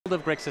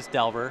speculative Grixis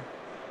Delver.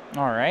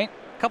 All right.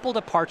 Couple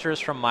departures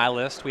from my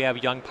list. We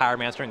have Young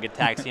Pyromancer and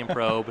Gitaxian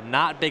Probe.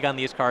 Not big on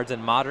these cards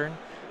in Modern,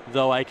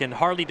 though I can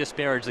hardly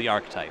disparage the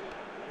archetype.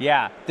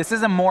 Yeah, this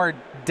is a more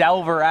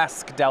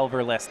Delver-esque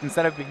Delver list.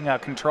 Instead of being a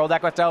control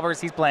deck with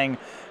Delvers, he's playing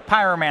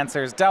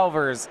Pyromancers,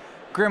 Delvers,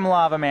 Grim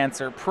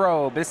Lavamancer,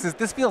 Probe.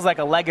 This feels like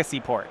a legacy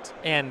port.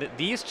 And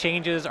these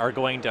changes are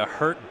going to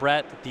hurt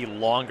Brett the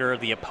longer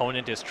the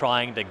opponent is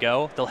trying to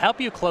go. They'll help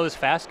you close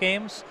fast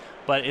games,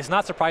 but it's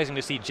not surprising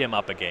to see Jim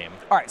up a game.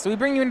 All right, so we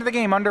bring you into the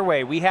game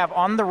underway. We have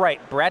on the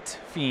right Brett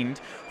Feind,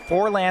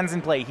 4 lands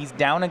in play. He's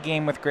down a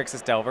game with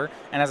Grixis Delver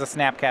and has a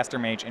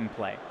Snapcaster Mage in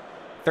play.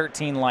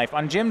 13 life.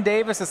 On Jim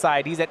Davis'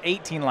 side, he's at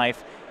 18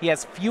 life. He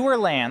has fewer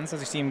lands,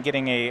 as you see him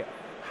getting a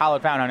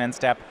Hallowed Fountain on end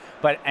step.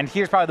 And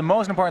here's probably the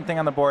most important thing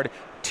on the board.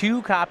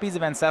 2 copies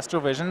of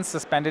Ancestral Visions,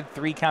 suspended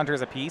 3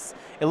 counters apiece.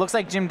 It looks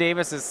like Jim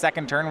Davis'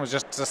 second turn was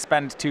just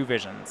suspend 2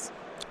 visions.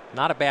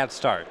 Not a bad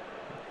start.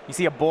 You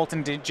see a Bolt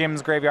in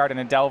Jim's graveyard and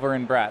a Delver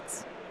in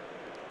Brett's.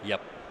 Yep.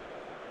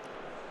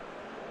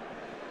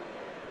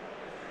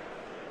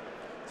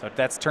 So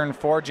that's turn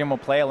 4. Jim will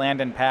play a land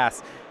and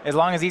pass. As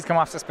long as he's come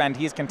off suspend,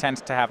 he's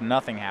content to have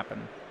nothing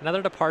happen.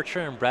 Another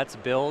departure in Brett's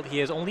build. He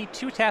has only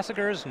 2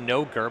 Tassigurs,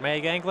 no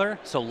Gurmag Angler,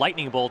 so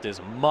Lightning Bolt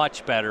is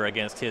much better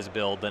against his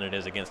build than it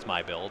is against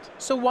my build.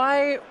 So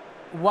why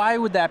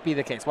would that be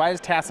the case? Why does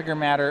Tassigur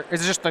matter?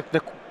 Is it just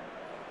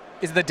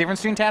is it the difference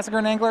between Tassigur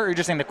and Angler, or you're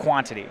just saying the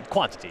quantity?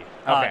 Quantity.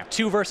 Okay.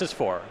 2 versus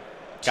 4.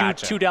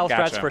 Gotcha. 2 Delve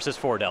threats versus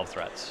 4 Delve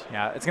threats.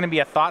 Yeah, it's going to be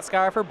a Thought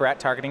Scour for Brett,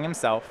 targeting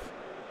himself.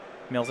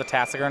 Mills a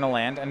Tassigur in a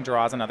land and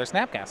draws another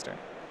Snapcaster.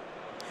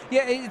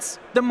 Yeah, it's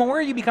the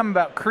more you become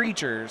about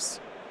creatures,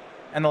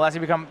 and the less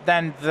you become,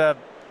 then the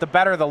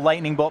better the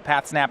Lightning Bolt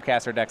Path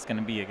Snapcaster deck's going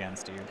to be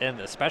against you. And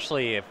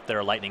especially if they're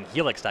a Lightning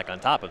Helix deck on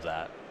top of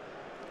that.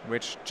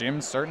 Which Jim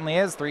certainly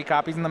is. 3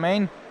 copies in the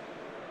main.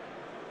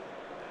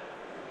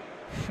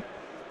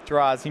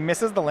 Draws. He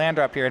misses the land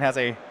drop here and has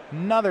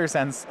another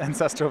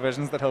Ancestral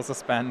Visions that he'll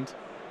suspend.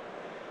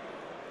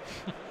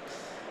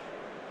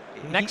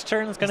 Next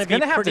turn is going to be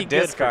pretty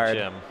good for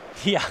Jim.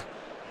 Yeah.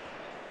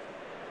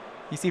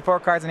 You see 4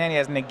 cards in hand. He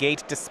has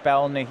Negate,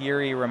 Dispel,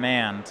 Nahiri,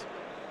 Remand.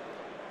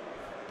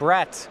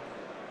 Brett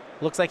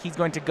looks like he's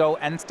going to go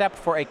end step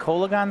for a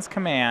Kolaghan's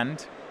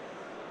Command.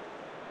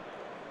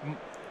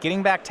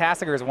 Getting back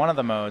Tassigur is one of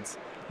the modes.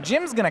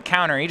 Jim's going to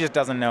counter. He just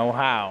doesn't know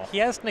how. He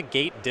has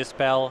Negate,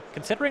 Dispel.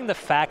 Considering the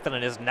fact that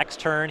on his next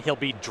turn he'll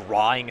be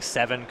drawing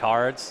 7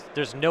 cards,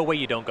 there's no way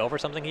you don't go for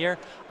something here.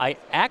 I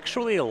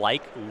actually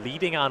like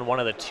leading on one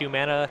of the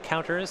 2-mana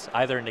counters,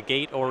 either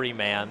Negate or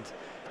Remand.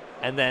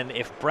 And then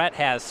if Brett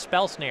has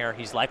Spell Snare,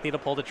 he's likely to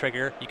pull the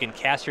trigger. You can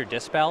cast your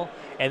Dispel,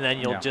 and then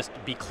you'll just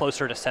be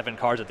closer to 7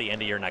 cards at the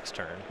end of your next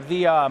turn.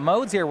 The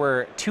modes here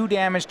were 2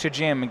 damage to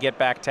Jim and get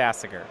back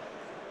Tassigur.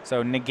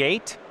 So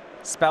Negate,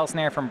 Spell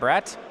Snare from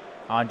Brett.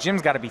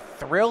 Jim's got to be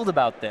thrilled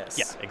about this.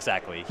 Yeah,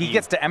 exactly. He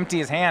gets to empty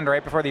his hand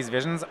right before these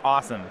visions.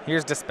 Awesome.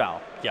 Here's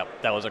Dispel. Yep,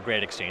 that was a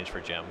great exchange for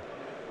Jim.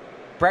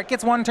 Brett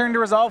gets 1 turn to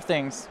resolve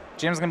things.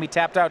 Jim's going to be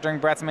tapped out during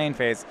Brett's main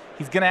phase.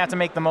 He's going to have to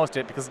make the most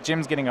of it because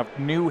Jim's getting a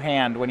new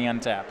hand when he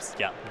untaps.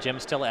 Yeah,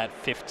 Jim's still at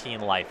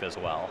 15 life as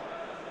well.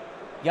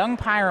 Young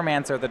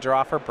Pyromancer, the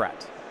draw for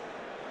Brett.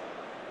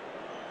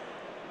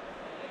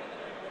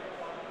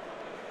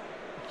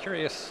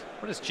 Curious,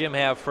 what does Jim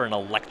have for an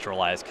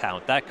Electrolyze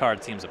count? That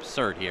card seems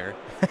absurd here.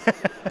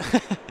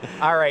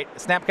 All right,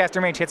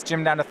 Snapcaster Mage hits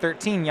Jim down to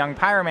 13. Young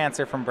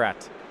Pyromancer from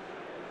Brett.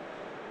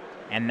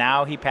 And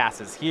now he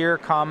passes. Here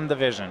come the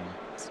visions.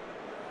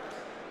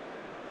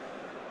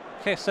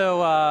 Okay,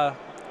 so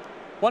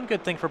one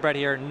good thing for Brett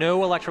here,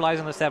 no Electrolyze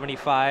in the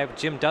 75.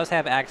 Jim does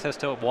have access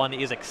to 1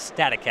 is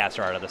Ecstatic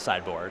Caster out of the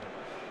sideboard.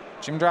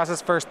 Jim draws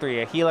his first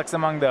 3, a Helix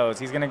among those.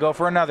 He's going to go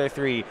for another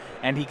 3,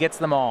 and he gets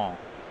them all.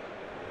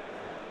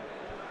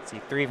 See,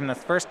 3 from the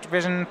first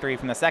vision, 3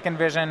 from the second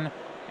vision,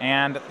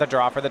 and the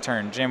draw for the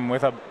turn. Jim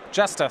with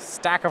just a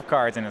stack of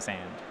cards in his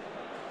hand.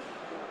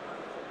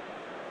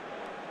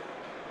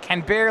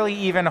 Can barely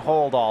even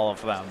hold all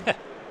of them.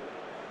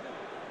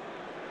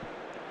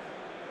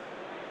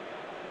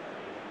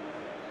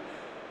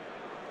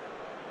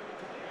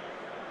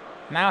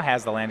 Now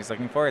has the land he's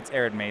looking for. It's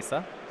Arid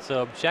Mesa.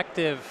 So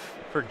objective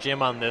for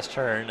Jim on this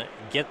turn,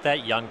 get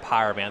that Young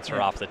Pyromancer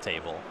off the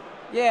table.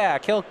 Yeah,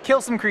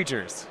 kill some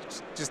creatures.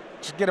 Just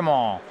get them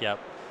all. Yep.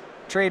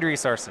 Trade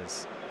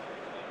resources.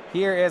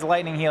 Here is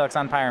Lightning Helix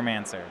on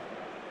Pyromancer.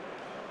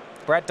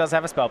 Brett does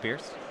have a Spell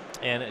Pierce.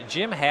 And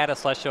Jim had a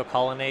Celestial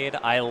Colonnade.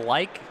 I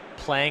like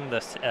playing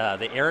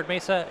the Arid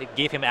Mesa. It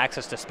gave him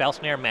access to Spell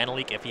Snare, Mana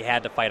Leak if he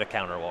had to fight a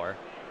counter war.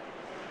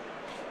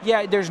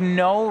 Yeah, there's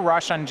no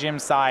rush on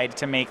Jim's side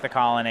to make the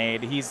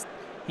Colonnade.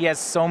 He has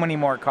so many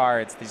more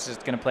cards. He's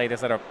just going to play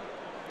this at a...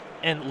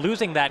 And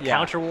losing that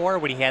counter war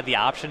when he had the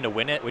option to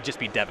win it would just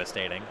be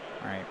devastating.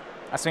 All right.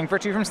 A swing for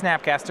 2 from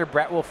Snapcaster.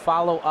 Brett will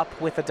follow up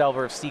with a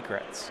Delver of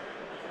Secrets.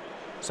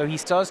 So he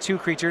still has 2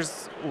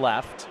 creatures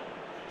left.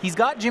 He's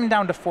got Jim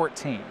down to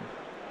 14.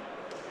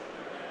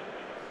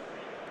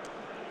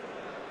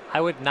 I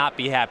would not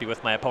be happy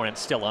with my opponent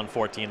still on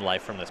 14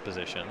 life from this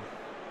position.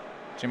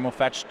 Jim will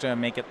fetch to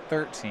make it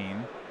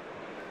 13.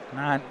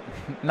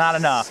 Not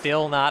enough.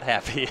 Still not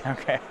happy.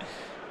 Okay.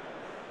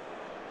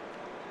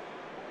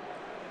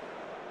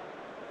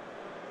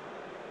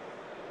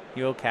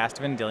 He will cast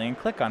Vendilion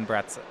Click on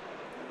Brett's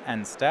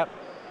end step.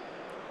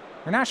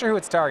 We're not sure who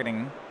it's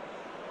targeting.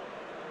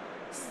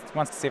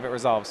 Wants to see if it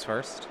resolves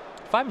first.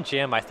 If I'm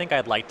Jim, I think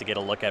I'd like to get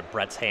a look at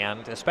Brett's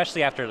hand,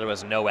 especially after there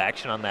was no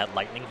action on that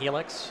Lightning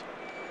Helix.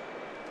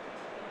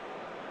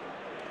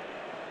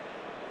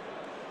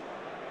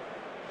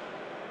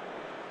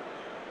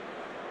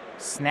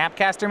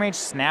 Snapcaster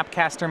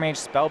Mage,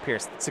 Spell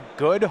Pierce. It's a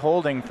good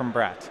holding from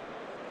Brett.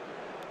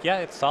 Yeah,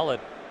 it's solid.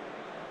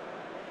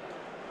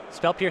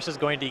 Spell Pierce is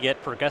going to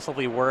get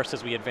progressively worse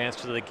as we advance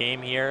through the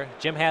game here.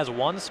 Jim has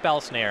one Spell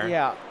Snare.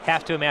 Yeah.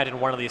 Have to imagine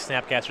one of these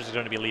Snapcasters is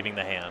going to be leaving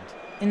the hand.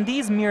 In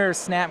these mirrors,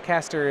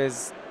 Snapcaster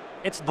is...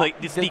 It's the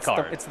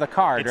card. It's the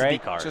card, it's right?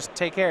 the card. Just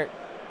take care.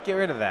 Get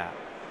rid of that.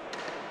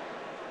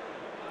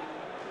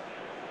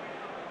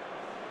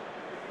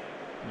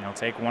 And he'll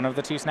take one of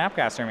the two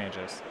Snapcaster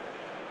Mages.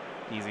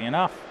 Easy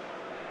enough.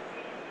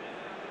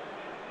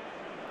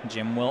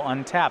 Jim will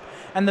untap.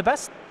 And the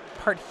best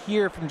part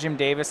here from Jim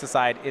Davis'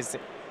 side is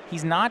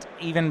he's not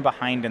even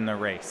behind in the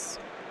race.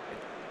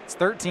 It's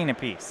 13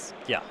 apiece.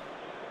 Yeah.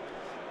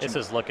 This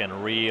is looking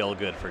real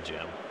good for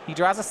Jim. He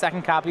draws a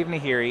second copy of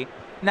Nahiri.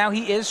 Now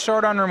he is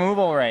short on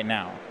removal right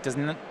now.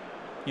 Doesn't,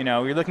 you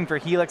know, you're looking for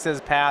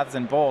helixes, paths,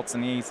 and bolts,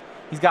 and he's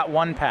got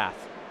one path.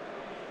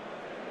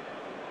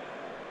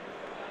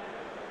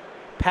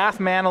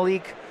 Path Mana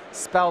Leak,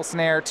 Spell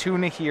Snare, 2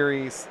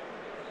 Nahiris.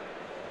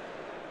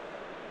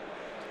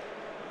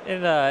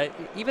 And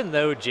even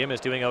though Jim is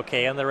doing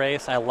okay in the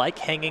race, I like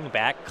hanging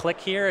back Click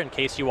here in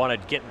case you want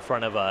to get in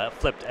front of a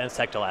flipped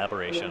Insectile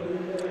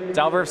Aberration.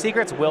 Delver of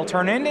Secrets will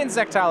turn into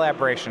Insectile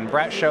Aberration.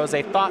 Brett shows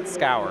a Thought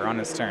Scour on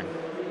his turn.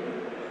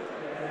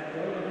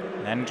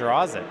 Then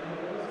draws it.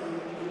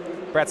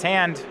 Brett's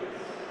hand,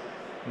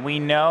 we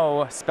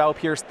know Spell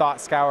Pierce,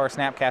 Thought Scour,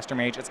 Snapcaster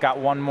Mage. It's got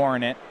one more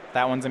in it.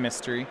 That one's a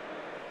mystery.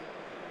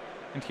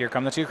 And here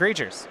come the two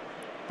creatures.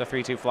 The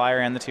 3/2 flyer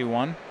and the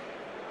 2/1.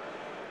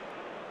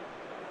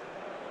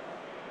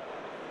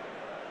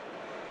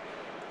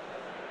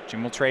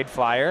 Jim will trade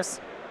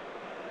flyers.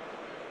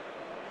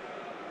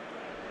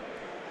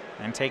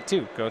 And take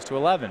 2. Goes to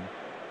 11.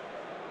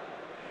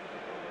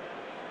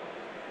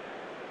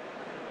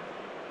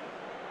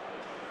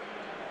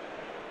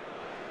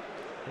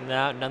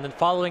 Now, and then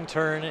following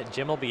turn,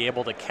 Jim will be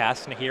able to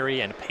cast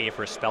Nahiri and pay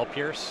for Spell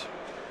Pierce.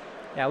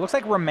 Yeah, it looks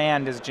like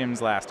Remand is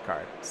Jim's last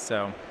card.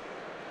 So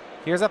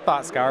here's a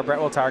Thought Scour. Brett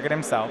will target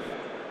himself.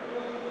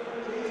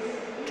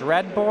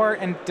 Dreadbore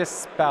and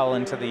Dispel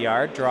into the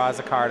yard. Draws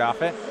a card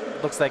off it.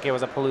 Looks like it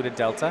was a Polluted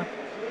Delta.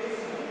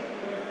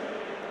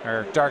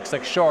 Or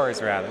Darkslick Shores,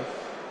 rather.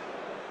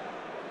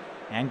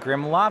 And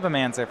Grim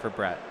Lavamancer for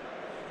Brett.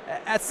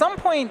 At some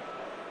point,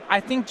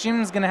 I think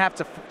Jim's going to have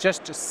to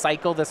just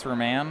cycle this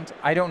Remand.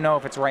 I don't know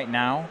if it's right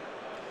now.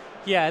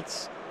 Yeah,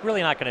 it's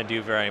really not going to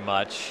do very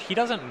much. He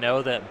doesn't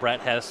know that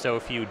Brett has so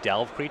few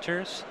Delve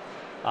creatures.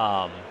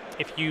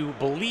 If you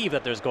believe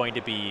that there's going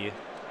to be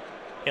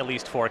at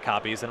least 4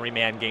 copies, then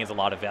Remand gains a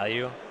lot of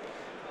value.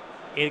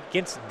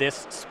 Against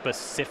this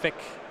specific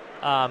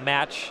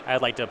match,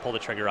 I'd like to pull the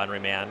trigger on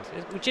Remand.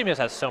 Jim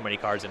just has so many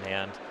cards in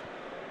hand.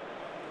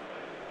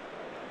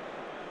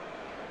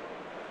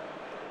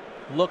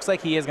 Looks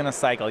like he is going to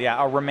cycle. Yeah,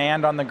 a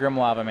Remand on the Grim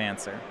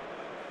Lavamancer.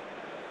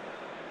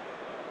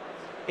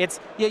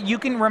 Yeah, you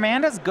can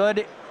Remand is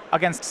good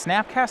against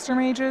Snapcaster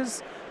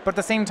Mages, but at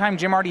the same time,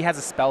 Jim already has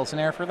a Spell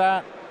Snare for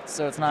that,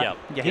 so it's not.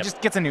 Yeah, he just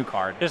gets a new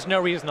card. There's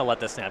no reason to let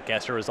the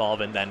Snapcaster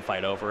resolve and then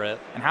fight over it.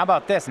 And how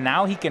about this?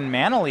 Now he can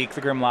Mana Leak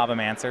the Grim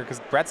Lavamancer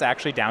because Brett's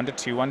actually down to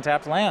 2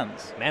 untapped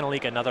lands. Mana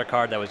Leak, another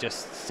card that was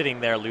just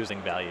sitting there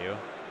losing value.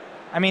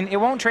 I mean, it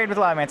won't trade with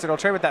Lavamancer. It'll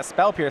trade with that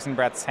Spell Pierce in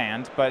Brett's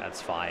hand, but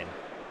that's fine.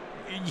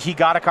 He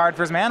got a card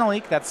for his Mana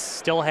Leak. That's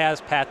still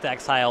has Path to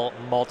Exile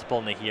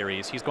multiple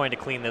Nahiris. He's going to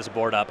clean this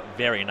board up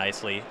very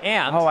nicely.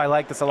 And I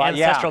like this a lot.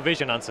 Ancestral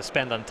Vision on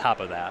Suspend on top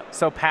of that.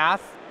 So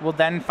Path will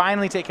then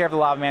finally take care of the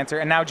Lavamancer,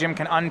 and now Jim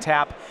can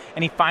untap,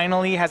 and he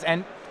finally has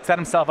set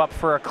himself up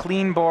for a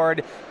clean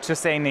board to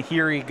say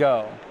Nahiri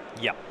go.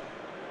 Yep.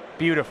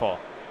 Beautiful.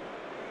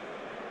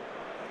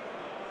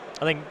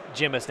 I think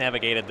Jim has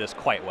navigated this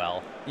quite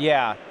well.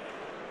 Yeah.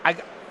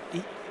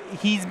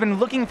 He's been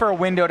looking for a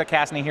window to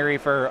cast Nahiri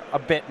for a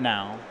bit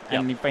now,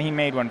 and he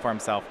made one for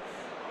himself.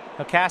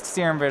 He'll cast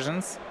Serum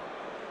Visions.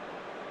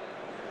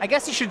 I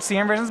guess you should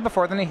Serum Visions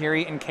before the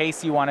Nahiri in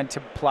case you wanted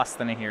to plus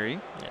the Nahiri.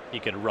 Yeah, you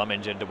could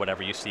rummage into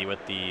whatever you see with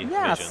the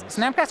visions.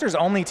 Snapcaster's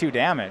only 2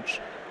 damage.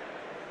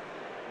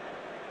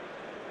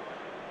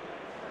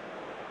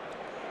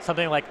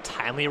 Something like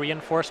Timely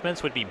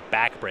Reinforcements would be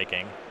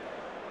backbreaking.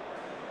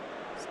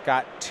 He's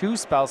got 2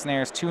 Spell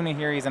Snares, 2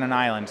 Nahiris, and an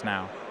island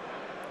now.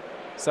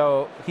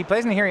 So he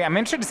plays Nahiri. I'm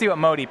interested to see what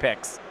mode he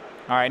picks.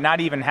 All right, not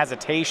even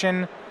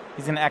hesitation.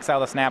 He's going to exile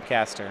the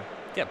Snapcaster.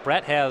 Yeah,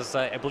 Brett has,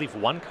 I believe,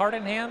 1 card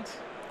in hand.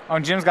 Oh,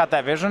 and Jim's got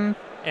that vision?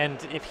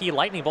 And if he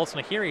Lightning Bolts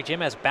Nahiri,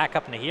 Jim has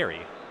backup Nahiri.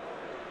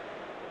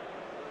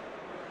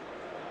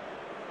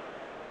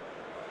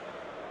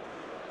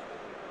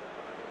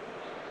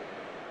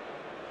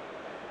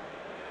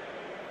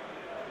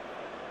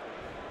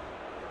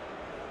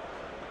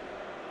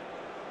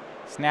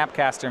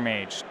 Snapcaster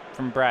Mage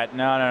from Brett.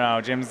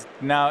 No. Jim's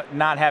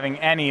not having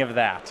any of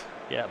that.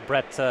 Yeah,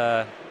 Brett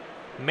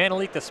Mana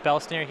Leak the Spell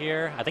Snare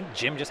here. I think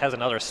Jim just has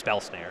another Spell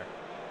Snare.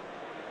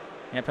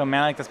 Yep, he'll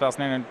Mana Leak the Spell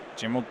Snare, and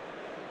Jim will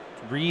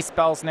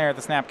re-Spell Snare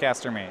the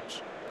Snapcaster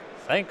Mage.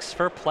 Thanks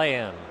for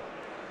playing.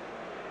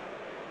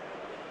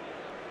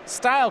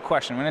 Style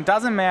question. When it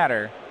doesn't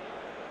matter,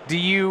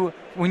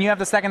 when you have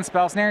the second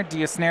Spell Snare, do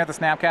you snare the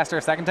Snapcaster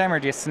a second time, or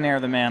do you snare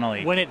the Mana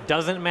Leak? When it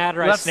doesn't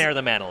matter, I snare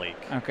the Mana Leak.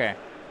 Okay.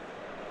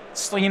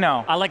 So you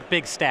know. I like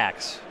big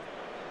stacks.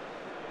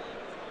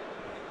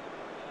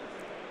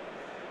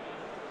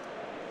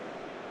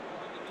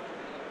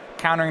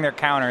 Countering their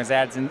counters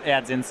adds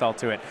insult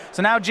to it.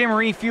 So now Jim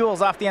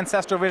refuels off the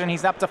Ancestral Vision.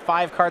 He's up to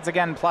 5 cards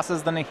again,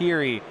 pluses the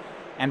Nahiri.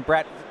 And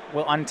Brett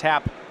will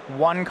untap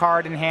 1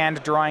 card in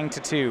hand, drawing to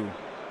 2.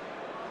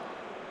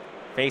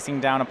 Facing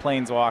down a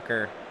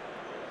Planeswalker.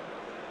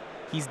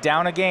 He's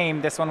down a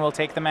game. This one will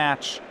take the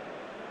match.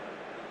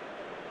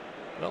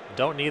 Well,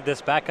 don't need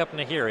this backup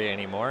Nahiri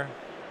anymore.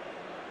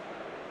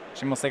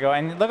 Jim will say go.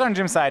 And look on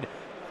Jim's side.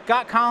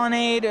 Got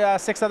Colonnade,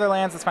 6 other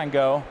lands. That's fine.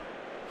 Go.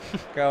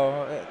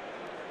 Go.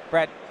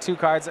 Brett, 2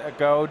 cards.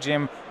 Go.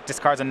 Jim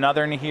discards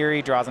another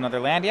Nahiri, draws another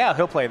land. Yeah,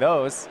 he'll play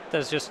those.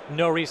 There's just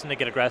no reason to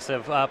get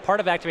aggressive. Part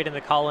of activating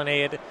the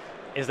Colonnade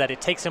is that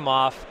it takes him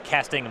off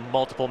casting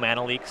multiple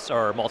Mana Leaks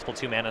or multiple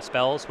 2-mana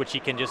spells, which he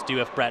can just do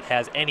if Brett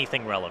has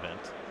anything relevant.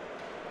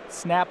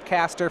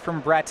 Snapcaster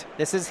from Brett.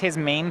 This is his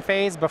main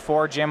phase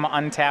before Jim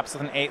untaps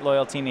with an 8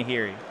 loyalty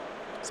Nahiri.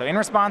 So in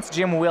response,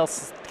 Jim will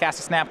cast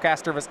a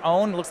Snapcaster of his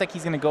own. It looks like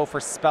he's going to go for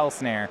Spell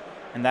Snare,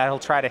 and that'll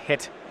try to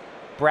hit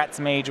Brett's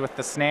Mage with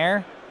the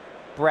Snare.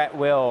 Brett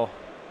will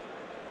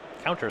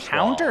Counter Squall.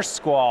 Counter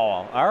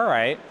Squall. All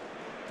right.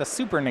 The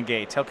Super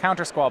Negate. He'll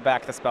Counter Squall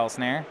back the Spell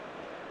Snare.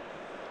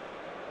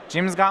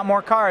 Jim's got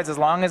more cards. As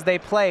long as they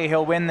play,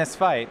 he'll win this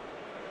fight.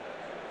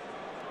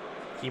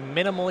 He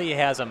minimally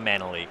has a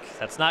Mana Leak.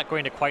 That's not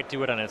going to quite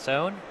do it on its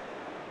own.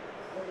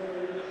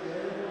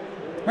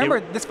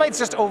 Remember, this fight's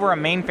just over a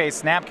main phase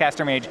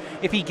Snapcaster Mage.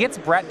 If he gets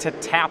Brett to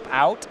tap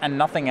out and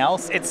nothing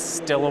else, it's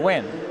still a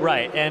win.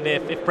 Right, and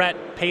if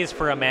Brett pays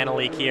for a Mana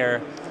Leak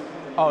here...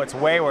 Oh, it's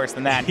way worse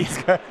than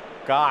that.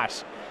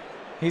 Gosh.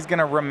 He's going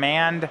to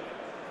remand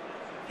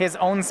his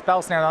own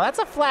Spell Snare. Now, that's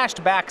a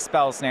flashed back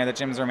Spell Snare that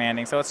Jim's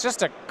remanding, so it's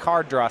just a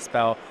card draw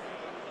spell.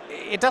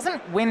 It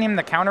doesn't win him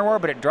the counter war,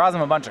 but it draws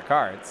him a bunch of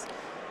cards.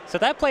 So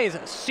that plays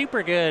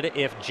super good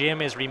if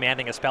Jim is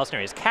remanding a Spell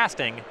Snare he's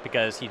casting,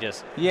 because he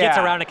just gets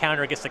around a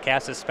counter, gets to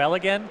cast his spell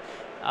again.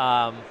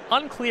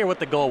 Unclear what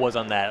the goal was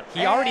on that.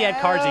 He already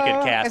had cards he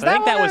could cast. I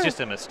think that was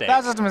just a mistake. That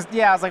was just a mistake.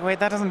 Yeah, I was like, wait,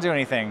 that doesn't do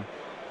anything.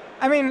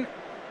 I mean,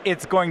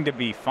 it's going to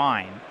be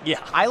fine.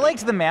 Yeah. I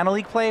liked the Mana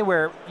Leak play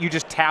where you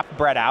just tap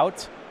Brett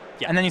out,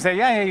 and then you say,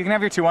 yeah, you can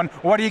have your 2-1.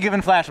 What are you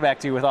giving flashback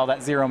to with all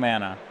that 0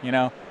 mana, you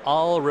know?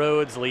 All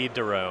roads lead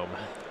to Rome.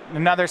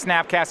 Another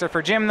Snapcaster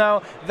for Jim,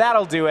 though.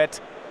 That'll do it.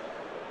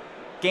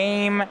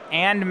 Game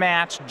and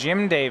match.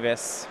 Jim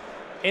Davis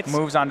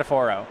moves on to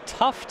 4-0.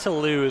 Tough to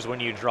lose when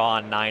you draw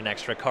 9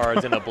 extra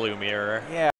cards in a blue mirror. Yeah.